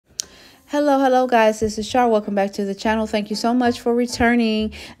Hello guys, this is Char. Welcome back to the channel. Thank you so much for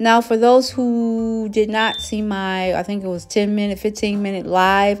returning. Now, for those who did not see my, I think it was 15-minute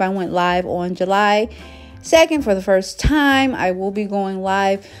live. I went live on July 2nd for the first time. I will be going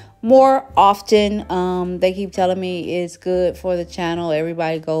live more often. They keep telling me it's good for the channel.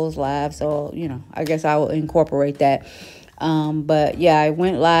 Everybody goes live. So, I guess I will incorporate that. But yeah, I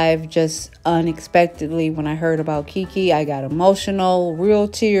went live just unexpectedly when I heard about Kiki. I got emotional, real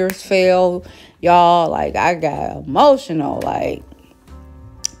tears fell, y'all. Like, I got emotional, but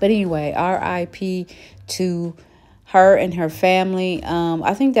anyway, RIP to her and her family.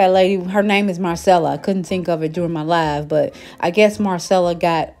 I think that lady, her name is Marcella. I couldn't think of it during my live, but I guess Marcella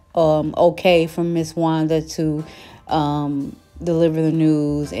got, okay from Miss Wanda to, deliver the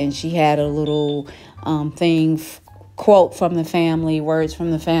news. And she had a little, quote from the family, words from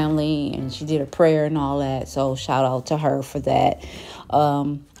the family, and she did a prayer and all that. So shout out to her for that.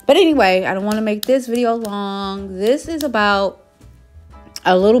 But anyway, I don't want to make this video long. This is about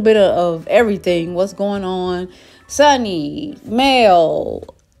a little bit of everything. What's going on? Sunny, Mel,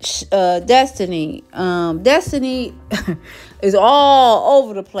 Destiny. Destiny is all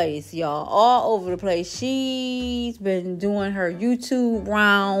over the place, y'all. All over the place. She's been doing her YouTube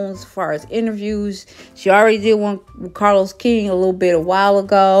rounds as far as interviews. She already did one with Carlos King a while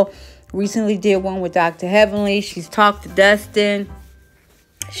ago. Recently did one with Dr. Heavenly. She's talked to Dustin.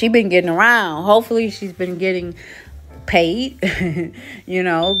 She's been getting around. Hopefully she's been getting paid.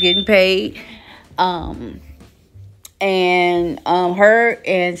 Getting paid. And her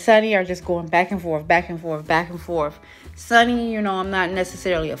and Sunny are just going back and forth, back and forth, back and forth. Sunny, I'm not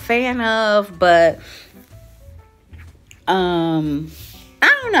necessarily a fan of, but I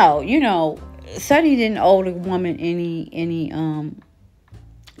don't know. Sunny didn't owe the woman any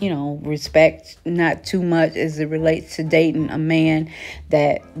respect, not too much as it relates to dating a man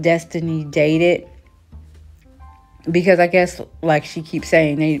that Destiny dated. Because I guess, like she keeps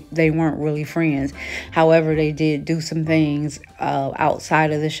saying, they weren't really friends. However, they did do some things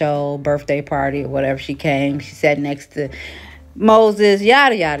outside of the show, birthday party or whatever. She came, she sat next to Moses,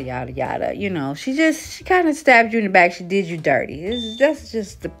 yada, yada, yada, yada. She kind of stabbed you in the back. She did you dirty. That's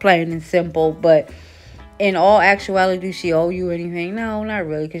just the plain and simple. But in all actuality, do she owe you anything? No, not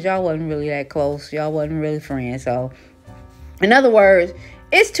really, because y'all wasn't really that close. Y'all wasn't really friends. So, in other words,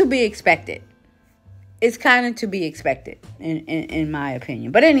 it's to be expected. It's kind of to be expected, in my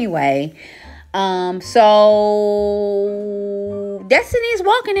opinion. But anyway, so Destiny is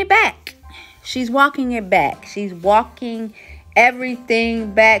walking it back. She's walking it back. She's walking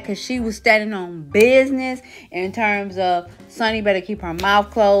everything back because she was standing on business in terms of Sunny better keep her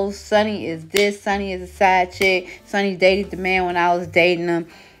mouth closed. Sunny is this. Sunny is a side chick. Sunny dated the man when I was dating him.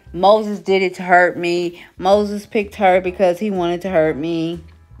 Moses did it to hurt me. Moses picked her because he wanted to hurt me.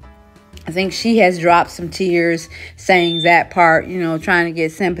 I think she has dropped some tears saying that part, trying to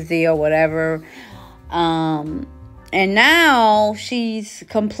get sympathy or whatever. And now she's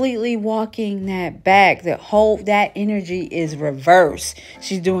completely walking that back. That energy is reversed.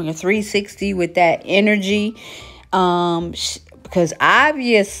 She's doing a 360 with that energy. Because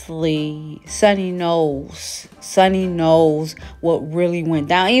obviously Sunny knows what really went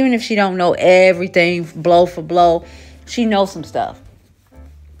down. Even if she don't know everything blow for blow, she knows some stuff.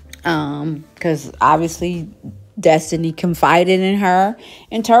 Because obviously Destiny confided in her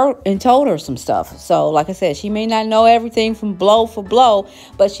and told her some stuff. So, like I said, she may not know everything from blow for blow,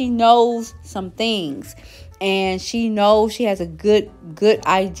 but she knows some things, and she knows she has a good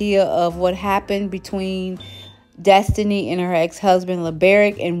idea of what happened between Destiny and her ex-husband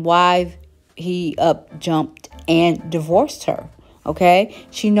LeBerick and why he jumped and divorced her. Okay,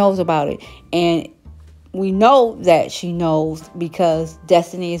 she knows about it, and we know that she knows because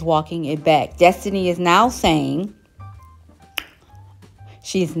Destiny is walking it back. Destiny is now saying,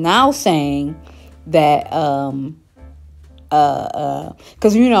 that,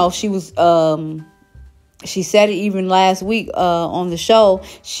 because, she was, she said it even last week, on the show,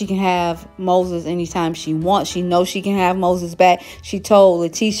 she can have Moses anytime she wants. She knows she can have Moses back. She told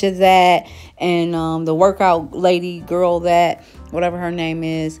Letitia that, and, the workout lady girl that, whatever her name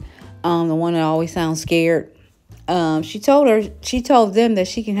is, the one that always sounds scared. She told them that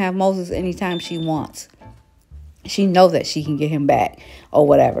she can have Moses anytime she wants. She knows that she can get him back or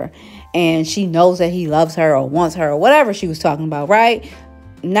whatever. And she knows that he loves her or wants her or whatever she was talking about, right?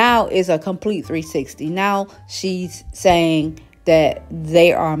 Now is a complete 360. Now she's saying that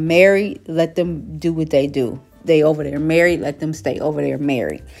they are married. Let them do what they do. They over there married. Let them stay over there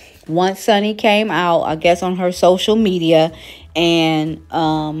married. Once Sunny came out, I guess on her social media, and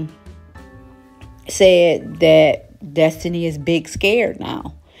said that Destiny is big scared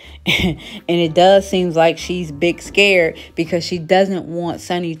now. And it does seem like she's big scared because she doesn't want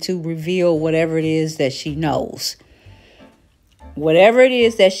Sonny to reveal whatever it is that she knows. Whatever it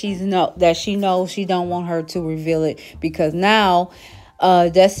is that she knows, she don't want her to reveal it, because now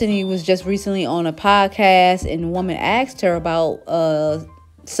Destiny was just recently on a podcast and the woman asked her about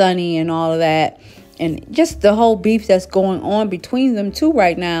Sonny and all of that, and just the whole beef that's going on between them two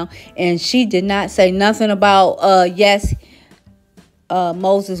right now. And she did not say nothing about yes,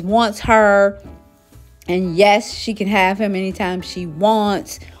 Moses wants her, and yes, she can have him anytime she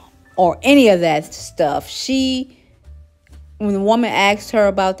wants, or any of that stuff. When the woman asked her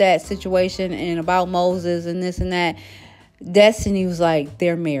about that situation and about Moses and this and that, Destiny was like,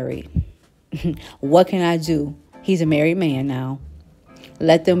 they're married. What can I do? He's a married man now.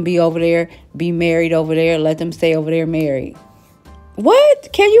 Let them be over there, be married over there. Let them stay over there married.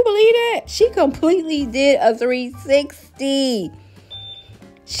 What? Can you believe that? She completely did a 360.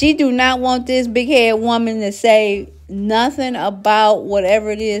 She do not want this big head woman to say nothing about whatever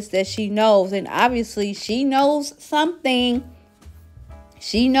it is that she knows. And obviously she knows something.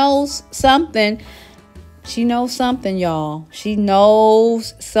 She knows something. She knows something, y'all. She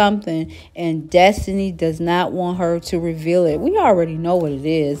knows something. And Destiny does not want her to reveal it. We already know what it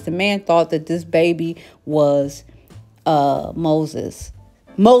is. The man thought that this baby was Moses's.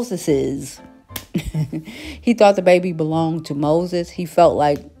 He thought the baby belonged to Moses. He felt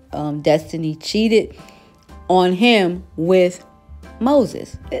like Destiny cheated on him with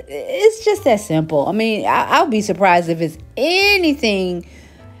Moses. It's just that simple. I mean, I'll be surprised if it's anything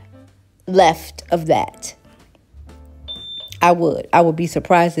left of that. I would be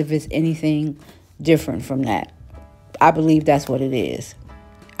surprised if it's anything different from that. I believe that's what it is.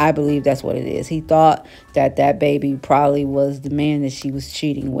 He thought that baby probably was the man that she was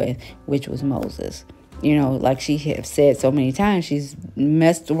cheating with, which was Moses. You know, like she have said so many times, she's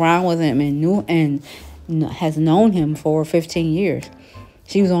messed around with him and has known him for 15 years.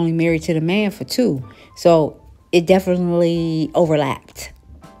 She was only married to the man for 2. So it definitely overlapped,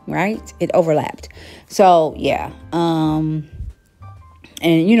 right? It overlapped. So, yeah.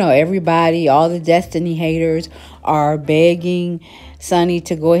 And, you know, everybody, all the Destiny haters are begging Sonny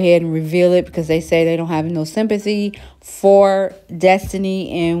to go ahead and reveal it because they say they don't have no sympathy for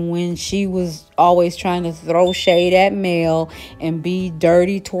Destiny. And when she was always trying to throw shade at Mel and be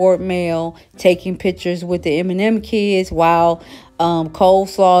dirty toward Mel, taking pictures with the Eminem kids while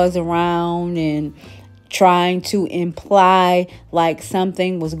Coleslaw is around, and trying to imply like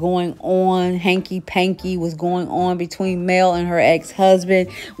something was going on, hanky-panky was going on between Mel and her ex-husband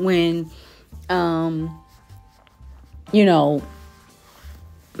when, you know,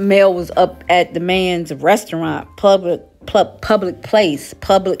 Mel was up at the man's restaurant, public place,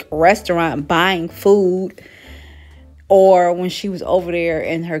 public restaurant, buying food, or when she was over there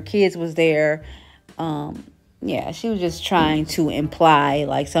and her kids was there. Yeah, she was just trying to imply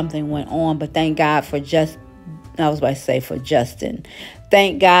like something went on. But thank God for Justin.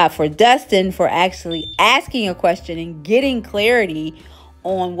 Thank God for Dustin for actually asking a question and getting clarity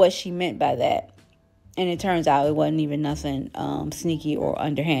on what she meant by that. And it turns out it wasn't even nothing sneaky or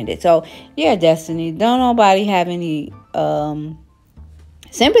underhanded. So, yeah, Destiny, don't nobody have any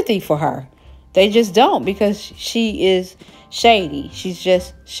sympathy for her. They just don't, because she is shady. She's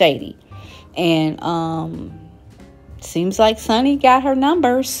just shady. And seems like Sonny got her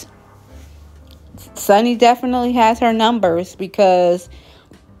numbers. Sonny definitely has her numbers, because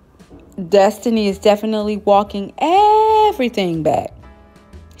Destiny is definitely walking everything back.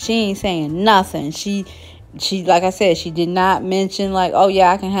 She ain't saying nothing. She like I said, she did not mention like, oh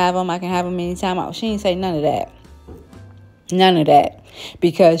yeah, I can have him anytime. She ain't say none of that. None of that.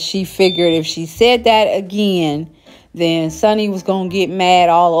 Because she figured if she said that again, then Sonny was going to get mad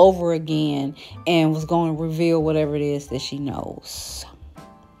all over again and was going to reveal whatever it is that she knows.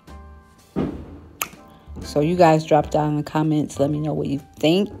 So you guys drop down in the comments. Let me know what you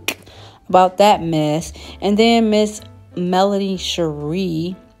think about that mess. And then Miss Melody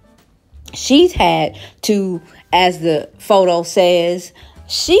Cherie, she's had to, as the photo says,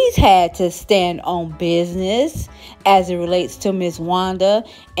 she's had to stand on business as it relates to Miss Wanda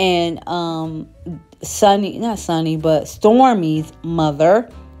and Stormy's mother,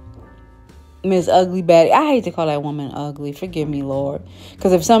 Miss Ugly Betty. I hate to call that woman ugly. Forgive me, Lord.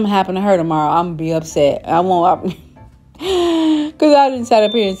 Because if something happened to her tomorrow, I'm going to be upset. I won't. Because I didn't sit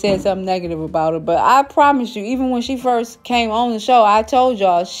up here and say something negative about her. But I promise you, even when she first came on the show, I told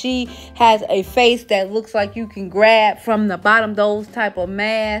y'all she has a face that looks like you can grab from the bottom. Those type of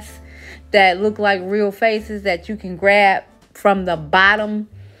masks that look like real faces that you can grab from the bottom,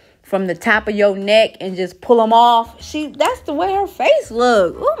 from the top of your neck and just pull them off. That's the way her face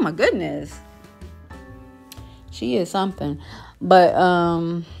look. Oh my goodness. She is something. But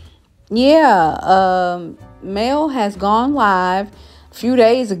Mel has gone live a few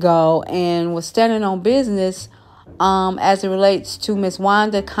days ago and was standing on business as it relates to Miss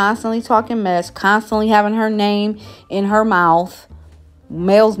Wanda constantly talking mess, constantly having her name in her mouth,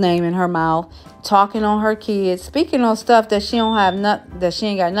 Mel's name in her mouth, talking on her kids, speaking on stuff that she ain't got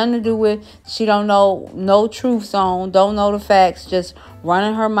nothing to do with. She don't know no truths on, don't know the facts, just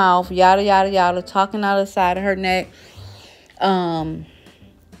running her mouth, yada yada yada, talking out of the side of her neck.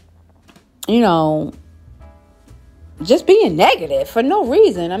 Just being negative for no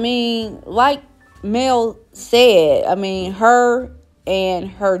reason. I mean, like Mel said, I mean, her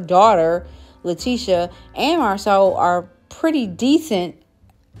and her daughter, Letitia and Marcel, are pretty decent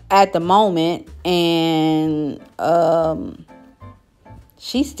at the moment. And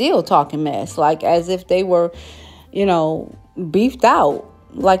she's still talking mess, like as if they were, beefed out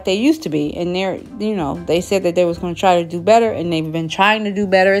like they used to be. And they said that they was going to try to do better, and they've been trying to do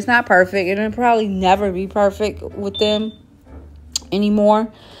better. It's not perfect. It'll probably never be perfect with them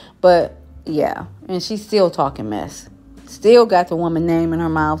anymore. But yeah, and she's still talking mess. Still got the woman name in her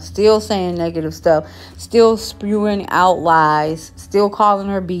mouth. Still saying negative stuff. Still spewing out lies. Still calling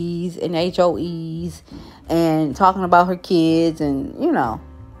her B's and HOEs. And talking about her kids and,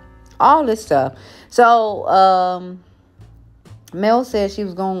 all this stuff. So, Mel said she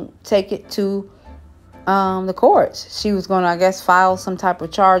was going to take it to the courts. She was going to, I guess, file some type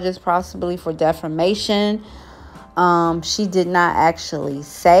of charges, possibly for defamation. She did not actually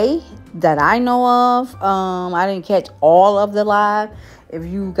say that I know of. I didn't catch all of the live. If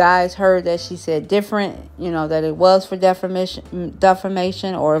you guys heard that she said different, that it was for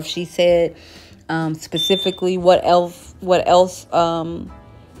defamation, or if she said specifically what else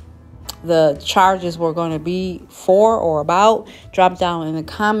the charges were going to be for or about, drop down in the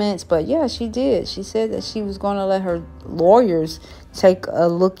comments. But yeah, she did. She said that she was going to let her lawyers take a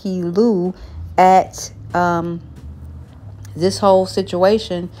looky-loo at this whole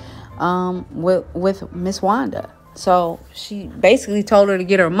situation with Miss Wanda. So she basically told her to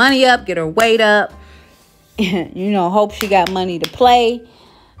get her money up, get her weight up, hope she got money to play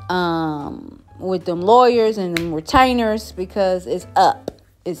with them lawyers and them retainers, because it's up.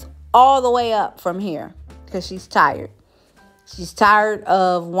 It's all the way up from here, because she's tired. She's tired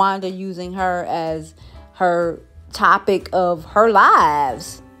of Wanda using her as her topic of her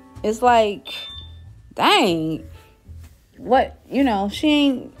lives. It's like, dang, what,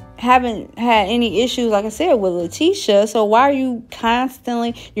 she haven't had any issues, like I said, with Letitia. So why are you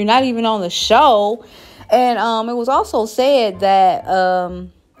constantly, you're not even on the show. And it was also said that I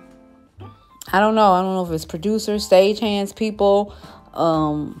don't know if it's producers, stagehands, people,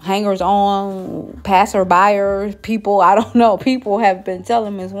 hangers on, passerby people, I don't know, people have been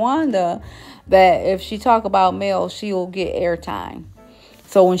telling Miss Wanda that if she talk about Mel, she'll get airtime.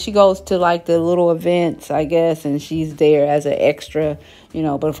 So when she goes to like the little events, I guess, and she's there as an extra,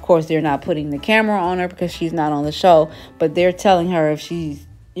 but of course they're not putting the camera on her because she's not on the show, but they're telling her if she's,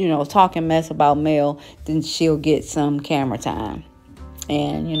 talking mess about Mel, then she'll get some camera time.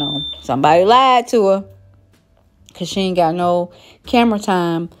 And, somebody lied to her, because she ain't got no camera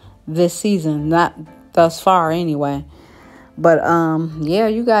time this season. Not thus far anyway. But, yeah,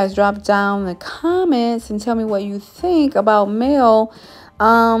 you guys drop down in the comments and tell me what you think about Mel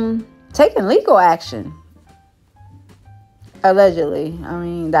taking legal action. Allegedly. I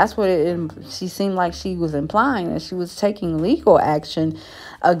mean, that's what she seemed like she was implying, that she was taking legal action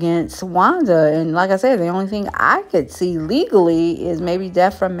against Wanda. And like I said, the only thing I could see legally is maybe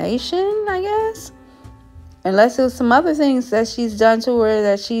defamation, I guess. Unless it was some other things that she's done to her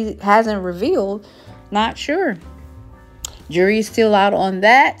that she hasn't revealed. Not sure. Jury's still out on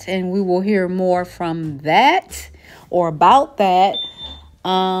that, and we will hear more from that or about that.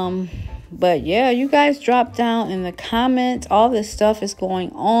 But yeah, you guys drop down in the comments. All this stuff is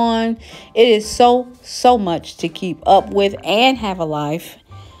going on. It is so much to keep up with and have a life.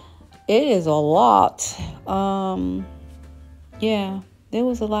 It is a lot. Yeah. It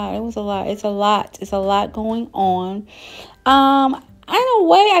was a lot. It's a lot going on. In a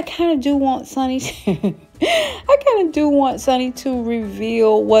way, I kind of do want Sunny to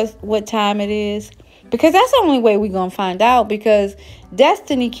reveal what time it is, because that's the only way we're gonna find out, because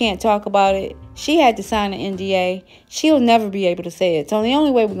Destiny can't talk about it. She had to sign an NDA. She'll never be able to say it. So the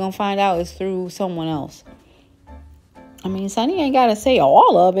only way we're gonna find out is through someone else. I mean, Sunny ain't gotta say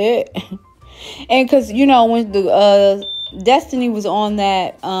all of it. And because when the Destiny was on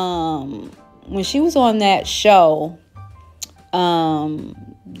that, when she was on that show,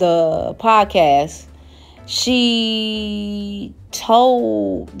 the podcast, she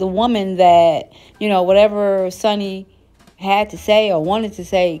told the woman that, whatever Sonny had to say or wanted to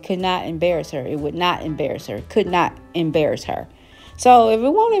say could not embarrass her. It would not embarrass her. Could not embarrass her. So if it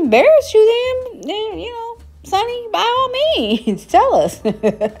won't embarrass you, then Sonny, by all means, tell us.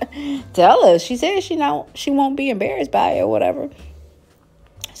 Tell us. She said she won't be embarrassed by it or whatever.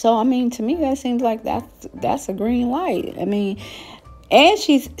 So I mean, to me, that seems like that's a green light. I mean, and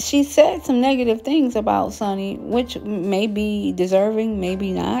she said some negative things about Sonny, which may be deserving,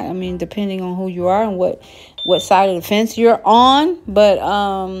 maybe not. I mean, depending on who you are and what side of the fence you're on. But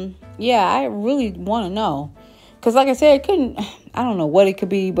yeah, I really want to know, because like I said, I don't know what it could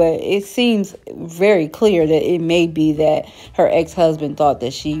be, but it seems very clear that it may be that her ex-husband thought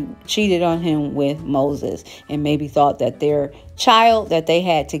that she cheated on him with Moses, and maybe thought that their child that they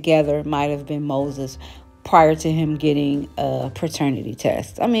had together might have been Moses prior to him getting a paternity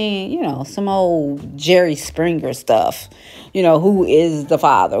test. I mean, some old Jerry Springer stuff. Who is the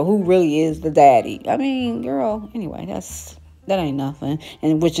father? Who really is the daddy? I mean, girl, anyway, that ain't nothing.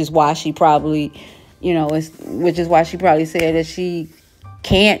 And which is why she probably said that she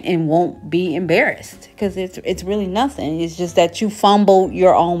can't and won't be embarrassed, because it's really nothing. It's just that you fumbled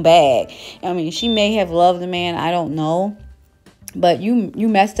your own bag. I mean, she may have loved the man, I don't know, but you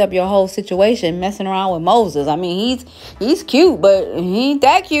messed up your whole situation messing around with Moses. I mean, he's cute, but he ain't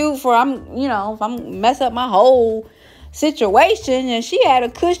that cute for if I'm mess up my whole situation. And she had a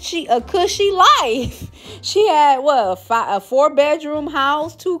cushy life. She had a 4-bedroom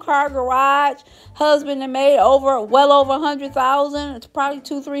house, 2-car garage, husband that made well over 100,000. It's probably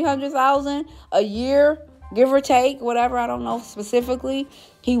 200,000-300,000 a year, give or take, whatever. I don't know specifically.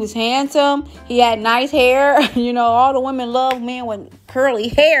 He was handsome. He had nice hair. All the women love men with curly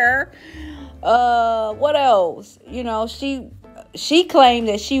hair. What else? She claimed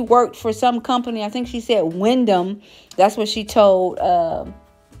that she worked for some company. I think she said Wyndham. That's what she told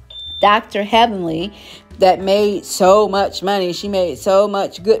Dr. Heavenly, that made so much money. She made so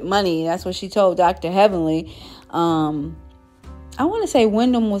much good money. That's what she told Dr. Heavenly. I want to say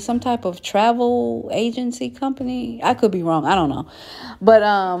Wyndham was some type of travel agency company. I could be wrong. I don't know. But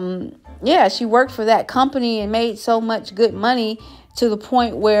yeah, she worked for that company and made so much good money to the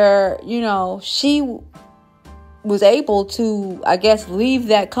point where, she was able to, I guess, leave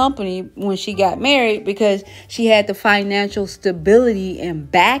that company when she got married, because she had the financial stability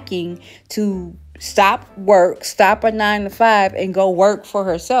and backing to stop a 9-to-5 and go work for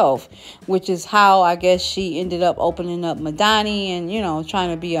herself, which is how I guess she ended up opening up Madani and,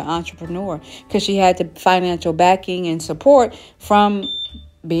 trying to be an entrepreneur, because she had the financial backing and support from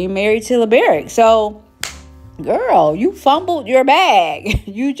being married to LeBaric. So, girl, you fumbled your bag.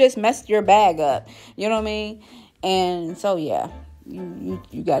 You just messed your bag up. You know what I mean? And so, yeah,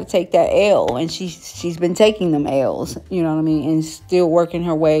 you got to take that L. And she's been taking them L's, you know what I mean? And still working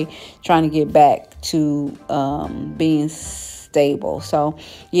her way, trying to get back to being stable. So,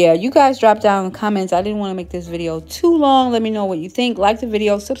 yeah, you guys drop down in the comments. I didn't want to make this video too long. Let me know what you think. Like the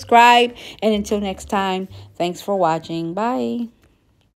video, subscribe. And until next time, thanks for watching. Bye.